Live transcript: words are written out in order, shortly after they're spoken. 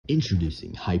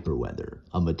Introducing Hyperweather,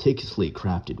 a meticulously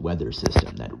crafted weather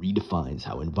system that redefines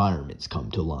how environments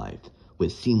come to life.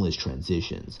 With seamless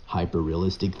transitions,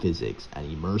 hyper-realistic physics, and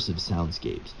immersive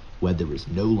soundscapes, weather is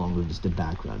no longer just a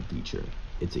background feature,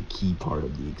 it's a key part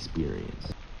of the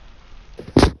experience.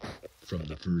 From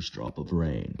the first drop of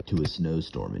rain to a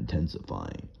snowstorm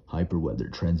intensifying,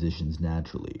 Hyperweather transitions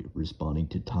naturally, responding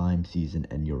to time, season,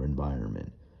 and your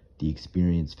environment. The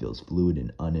experience feels fluid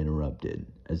and uninterrupted,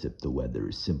 as if the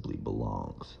weather simply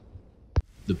belongs.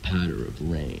 The patter of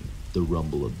rain, the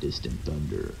rumble of distant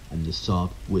thunder, and the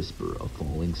soft whisper of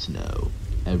falling snow.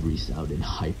 Every sound in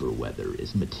Hyperweather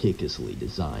is meticulously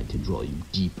designed to draw you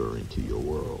deeper into your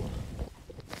world.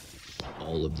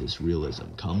 All of this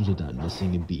realism comes without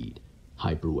missing a beat.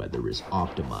 Hyperweather is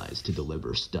optimized to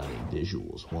deliver stunning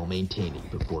visuals while maintaining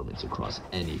performance across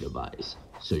any device,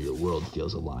 so your world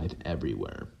feels alive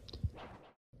everywhere.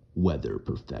 Weather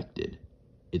perfected.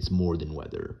 It's more than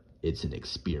weather, it's an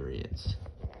experience.